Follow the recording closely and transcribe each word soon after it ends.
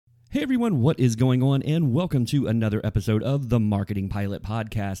Hey everyone, what is going on? And welcome to another episode of the Marketing Pilot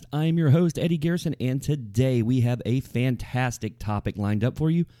Podcast. I'm your host, Eddie Garrison, and today we have a fantastic topic lined up for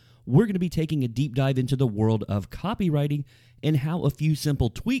you. We're going to be taking a deep dive into the world of copywriting and how a few simple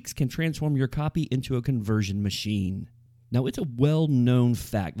tweaks can transform your copy into a conversion machine. Now, it's a well-known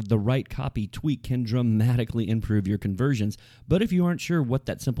fact that the right copy tweak can dramatically improve your conversions, but if you aren't sure what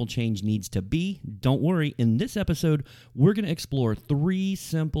that simple change needs to be, don't worry. In this episode, we're going to explore 3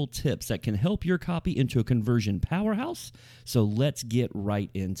 simple tips that can help your copy into a conversion powerhouse, so let's get right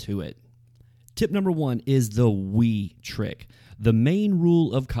into it. Tip number 1 is the we trick. The main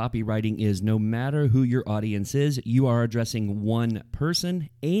rule of copywriting is no matter who your audience is, you are addressing one person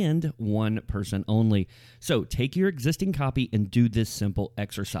and one person only. So take your existing copy and do this simple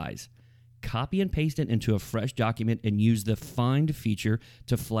exercise. Copy and paste it into a fresh document and use the find feature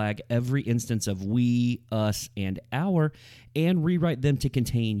to flag every instance of we, us, and our, and rewrite them to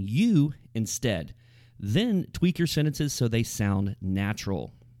contain you instead. Then tweak your sentences so they sound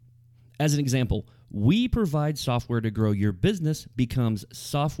natural. As an example, we provide software to grow your business becomes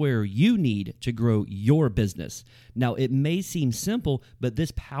software you need to grow your business. Now, it may seem simple, but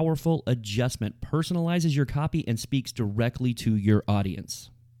this powerful adjustment personalizes your copy and speaks directly to your audience.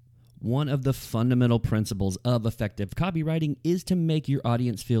 One of the fundamental principles of effective copywriting is to make your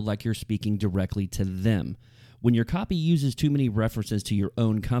audience feel like you're speaking directly to them. When your copy uses too many references to your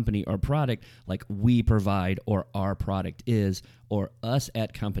own company or product, like we provide or our product is or us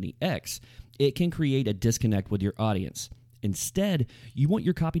at company X, it can create a disconnect with your audience. Instead, you want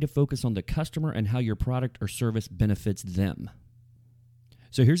your copy to focus on the customer and how your product or service benefits them.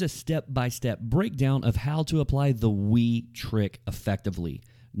 So here's a step-by-step breakdown of how to apply the we trick effectively.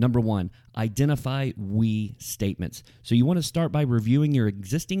 Number 1, identify we statements. So you want to start by reviewing your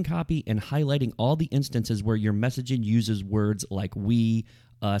existing copy and highlighting all the instances where your messaging uses words like we,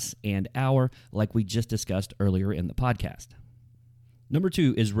 us, and our, like we just discussed earlier in the podcast. Number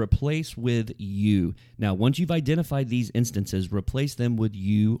 2 is replace with you. Now, once you've identified these instances, replace them with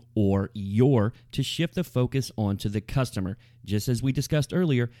you or your to shift the focus onto the customer. Just as we discussed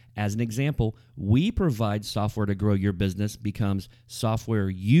earlier, as an example, we provide software to grow your business becomes software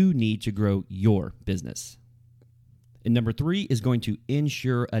you need to grow your business. And number 3 is going to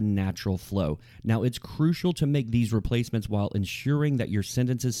ensure a natural flow. Now, it's crucial to make these replacements while ensuring that your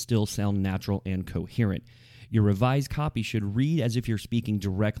sentences still sound natural and coherent. Your revised copy should read as if you're speaking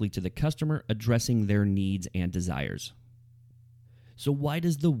directly to the customer, addressing their needs and desires. So why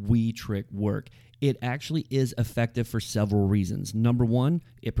does the we trick work? It actually is effective for several reasons. Number 1,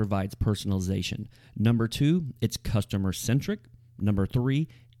 it provides personalization. Number 2, it's customer-centric. Number 3,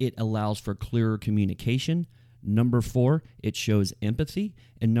 it allows for clearer communication. Number 4, it shows empathy.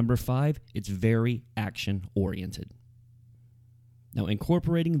 And number 5, it's very action-oriented. Now,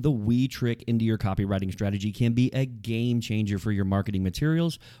 incorporating the we trick into your copywriting strategy can be a game changer for your marketing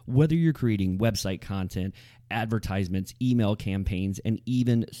materials, whether you're creating website content, advertisements, email campaigns, and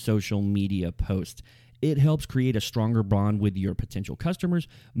even social media posts. It helps create a stronger bond with your potential customers,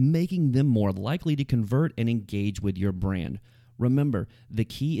 making them more likely to convert and engage with your brand. Remember, the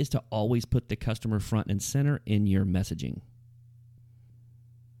key is to always put the customer front and center in your messaging.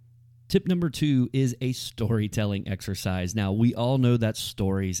 Tip number 2 is a storytelling exercise. Now, we all know that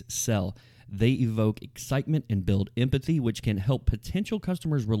stories sell. They evoke excitement and build empathy, which can help potential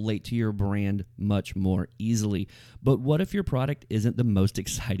customers relate to your brand much more easily. But what if your product isn't the most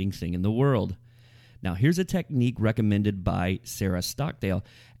exciting thing in the world? Now, here's a technique recommended by Sarah Stockdale.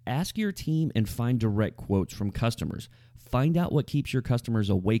 Ask your team and find direct quotes from customers. Find out what keeps your customers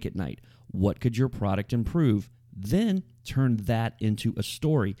awake at night. What could your product improve? Then turn that into a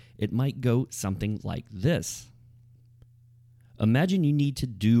story. It might go something like this. Imagine you need to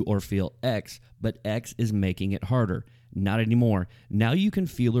do or feel X, but X is making it harder. Not anymore. Now you can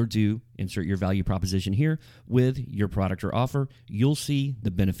feel or do, insert your value proposition here, with your product or offer. You'll see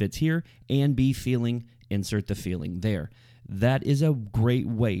the benefits here and be feeling, insert the feeling there. That is a great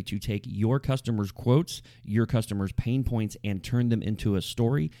way to take your customers' quotes, your customers' pain points, and turn them into a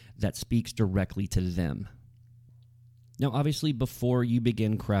story that speaks directly to them. Now, obviously, before you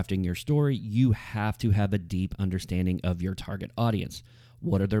begin crafting your story, you have to have a deep understanding of your target audience.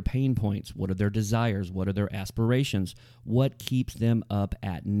 What are their pain points? What are their desires? What are their aspirations? What keeps them up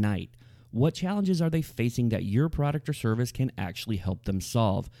at night? What challenges are they facing that your product or service can actually help them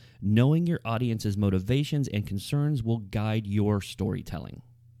solve? Knowing your audience's motivations and concerns will guide your storytelling.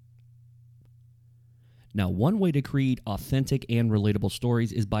 Now, one way to create authentic and relatable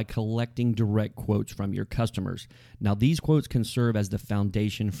stories is by collecting direct quotes from your customers. Now, these quotes can serve as the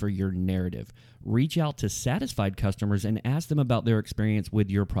foundation for your narrative. Reach out to satisfied customers and ask them about their experience with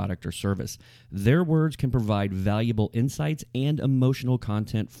your product or service. Their words can provide valuable insights and emotional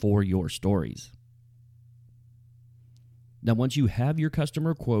content for your stories. Now, once you have your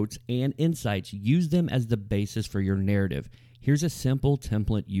customer quotes and insights, use them as the basis for your narrative. Here's a simple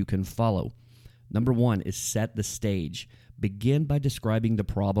template you can follow. Number 1 is set the stage. Begin by describing the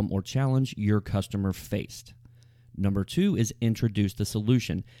problem or challenge your customer faced. Number 2 is introduce the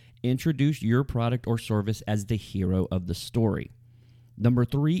solution. Introduce your product or service as the hero of the story. Number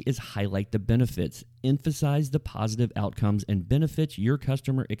 3 is highlight the benefits. Emphasize the positive outcomes and benefits your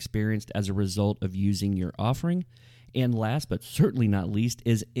customer experienced as a result of using your offering. And last but certainly not least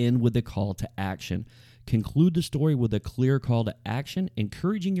is end with a call to action. Conclude the story with a clear call to action,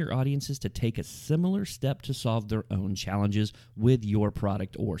 encouraging your audiences to take a similar step to solve their own challenges with your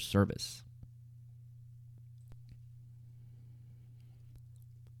product or service.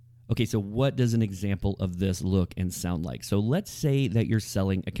 Okay, so what does an example of this look and sound like? So let's say that you're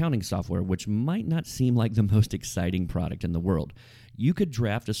selling accounting software, which might not seem like the most exciting product in the world. You could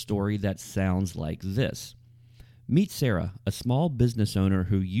draft a story that sounds like this. Meet Sarah, a small business owner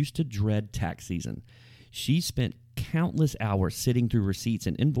who used to dread tax season. She spent countless hours sitting through receipts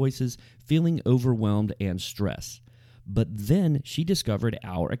and invoices, feeling overwhelmed and stressed. But then she discovered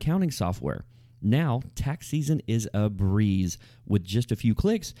our accounting software. Now, tax season is a breeze. With just a few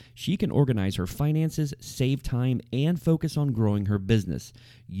clicks, she can organize her finances, save time, and focus on growing her business.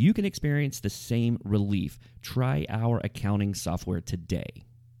 You can experience the same relief. Try our accounting software today.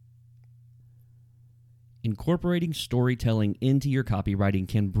 Incorporating storytelling into your copywriting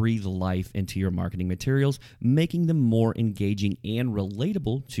can breathe life into your marketing materials, making them more engaging and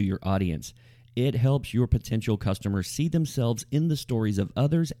relatable to your audience. It helps your potential customers see themselves in the stories of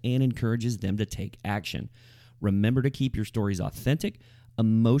others and encourages them to take action. Remember to keep your stories authentic,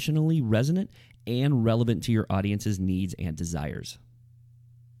 emotionally resonant, and relevant to your audience's needs and desires.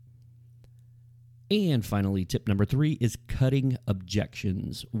 And finally, tip number 3 is cutting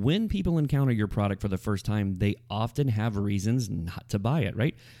objections. When people encounter your product for the first time, they often have reasons not to buy it,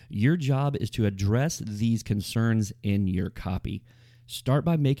 right? Your job is to address these concerns in your copy. Start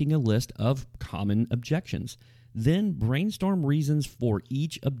by making a list of common objections. Then brainstorm reasons for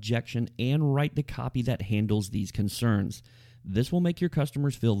each objection and write the copy that handles these concerns. This will make your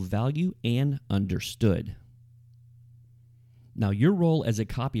customers feel valued and understood. Now, your role as a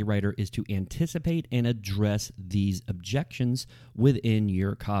copywriter is to anticipate and address these objections within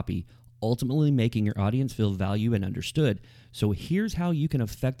your copy, ultimately making your audience feel valued and understood. So here's how you can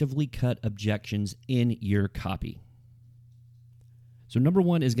effectively cut objections in your copy. So number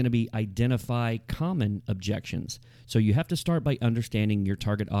 1 is going to be identify common objections. So you have to start by understanding your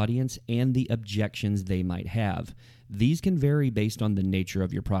target audience and the objections they might have. These can vary based on the nature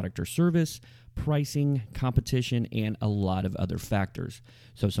of your product or service, pricing, competition, and a lot of other factors.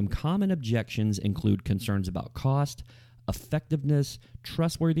 So some common objections include concerns about cost, effectiveness,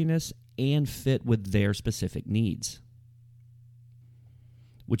 trustworthiness, and fit with their specific needs.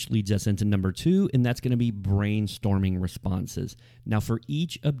 Which leads us into number 2, and that's going to be brainstorming responses. Now, for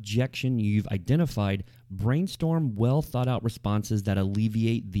each objection you've identified, brainstorm well thought out responses that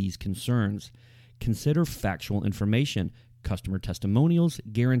alleviate these concerns. Consider factual information, customer testimonials,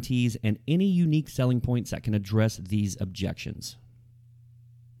 guarantees, and any unique selling points that can address these objections.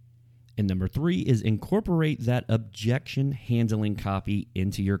 And number 3 is incorporate that objection handling copy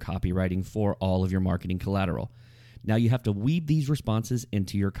into your copywriting for all of your marketing collateral. Now you have to weave these responses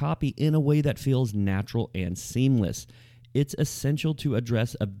into your copy in a way that feels natural and seamless. It's essential to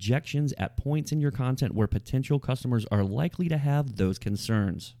address objections at points in your content where potential customers are likely to have those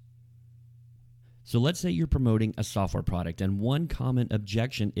concerns. So let's say you're promoting a software product and one common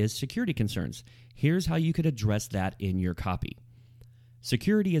objection is security concerns. Here's how you could address that in your copy.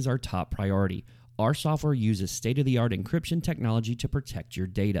 Security is our top priority. Our software uses state-of-the-art encryption technology to protect your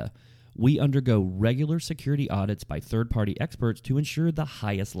data. We undergo regular security audits by third-party experts to ensure the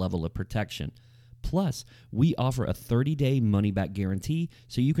highest level of protection. Plus, we offer a 30-day money-back guarantee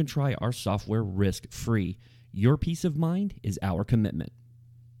so you can try our software risk-free. Your peace of mind is our commitment.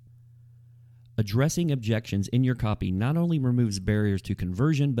 Addressing objections in your copy not only removes barriers to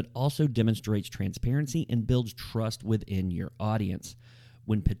conversion, but also demonstrates transparency and builds trust within your audience.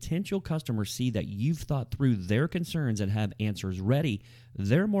 When potential customers see that you've thought through their concerns and have answers ready,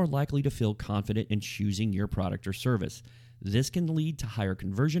 they're more likely to feel confident in choosing your product or service. This can lead to higher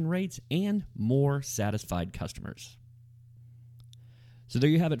conversion rates and more satisfied customers. So there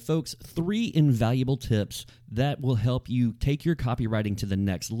you have it, folks. 3 invaluable tips that will help you take your copywriting to the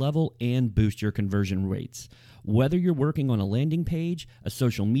next level and boost your conversion rates. Whether you're working on a landing page, a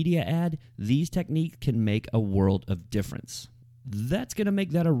social media ad, these techniques can make a world of difference. That's going to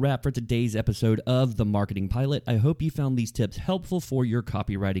make that a wrap for today's episode of The Marketing Pilot. I hope you found these tips helpful for your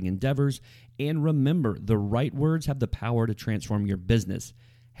copywriting endeavors. And remember, the right words have the power to transform your business.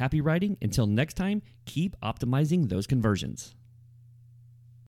 Happy writing. Until next time, keep optimizing those conversions.